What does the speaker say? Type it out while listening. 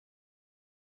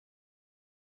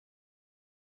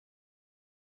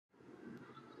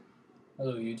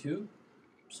Hello YouTube.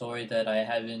 Sorry that I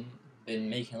haven't been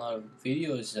making a lot of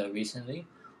videos recently,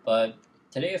 but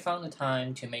today I found the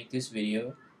time to make this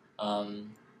video.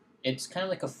 Um, it's kind of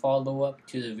like a follow-up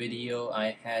to the video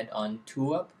I had on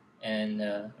twoup and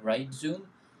rightzoom.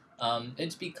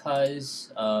 It's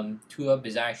because twoup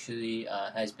is actually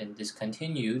has been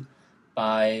discontinued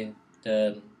by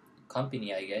the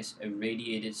company, I guess,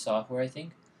 Irradiated Software, I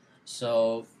think.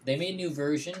 So they made a new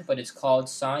version, but it's called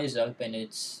Size Up, and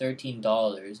it's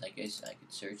 $13. I guess I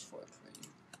could search for it for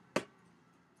you.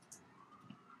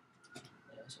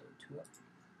 Yeah, so twoup.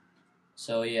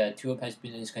 So yeah, twoup has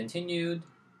been discontinued.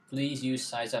 Please use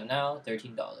Size Up now,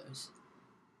 $13.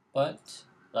 But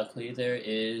luckily there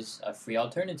is a free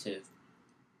alternative.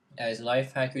 As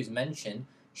life hackers mentioned,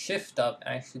 ShiftUp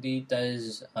actually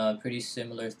does a pretty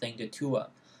similar thing to twoup.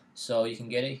 So you can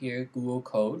get it here, Google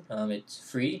code. It's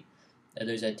free.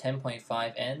 There's a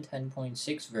 10.5 and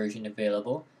 10.6 version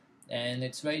available, and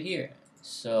it's right here.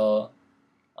 So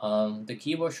the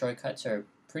keyboard shortcuts are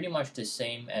pretty much the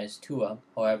same as twoup.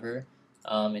 However,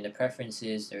 in the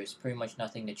preferences, there's pretty much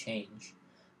nothing to change.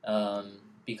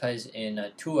 Because in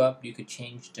twoup you could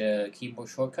change the keyboard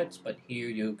shortcuts, but here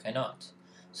you cannot.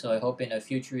 So I hope in a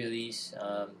future release,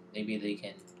 maybe they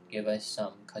can give us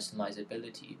some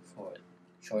customizability for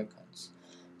shortcuts.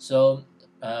 So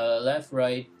left,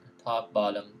 right, top,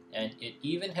 bottom, and it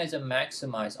even has a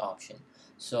maximize option.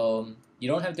 So you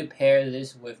don't have to pair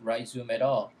this with rightzoom at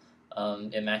all.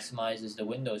 It maximizes the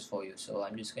windows for you. So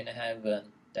I'm just gonna have a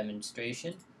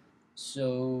demonstration.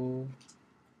 So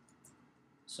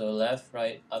left,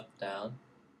 right, up, down,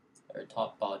 or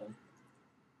top, bottom,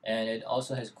 and it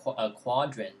also has a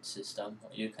quadrant system.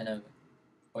 You kind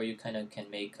of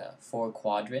can make 4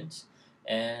 quadrants,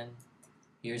 and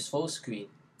here's full screen,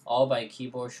 all by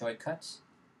keyboard shortcuts.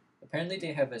 Apparently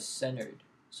they have a centered,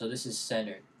 so this is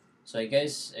centered. So I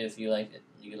guess if you like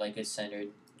it centered,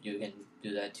 you can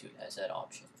do that too as that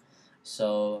option.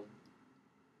 So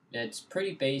it's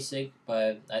pretty basic,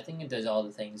 but I think it does all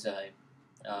the things I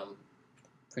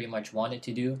pretty much wanted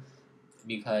to do,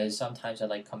 because sometimes I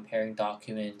like comparing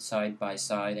documents side by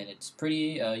side, and it's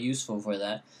pretty useful for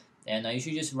that. And I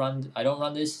usually just I don't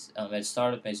run this at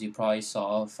startup, as you probably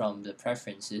saw from the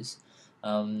preferences,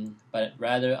 but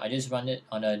rather I just run it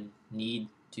on a need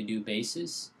to do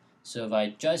basis. So if I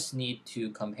just need to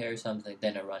compare something,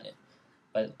 then I run it.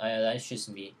 But that's just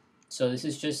me. So this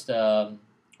is just a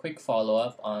quick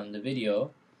follow-up on the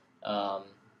video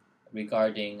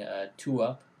regarding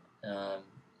twoup.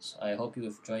 So I hope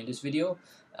you've enjoyed this video.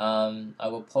 I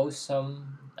will post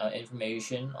some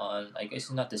information on, I guess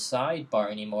it's not the sidebar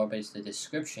anymore, but it's the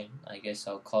description. I guess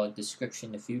I'll call it description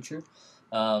in the future,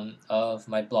 of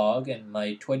my blog and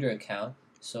my Twitter account.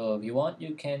 So if you want,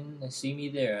 you can see me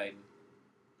there.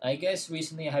 I guess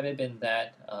recently I haven't been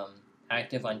that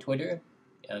active on Twitter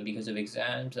because of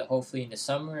exams. Hopefully in the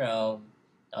summer I'll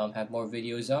have more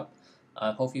videos up.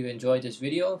 Hope you enjoyed this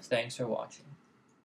video. Thanks for watching.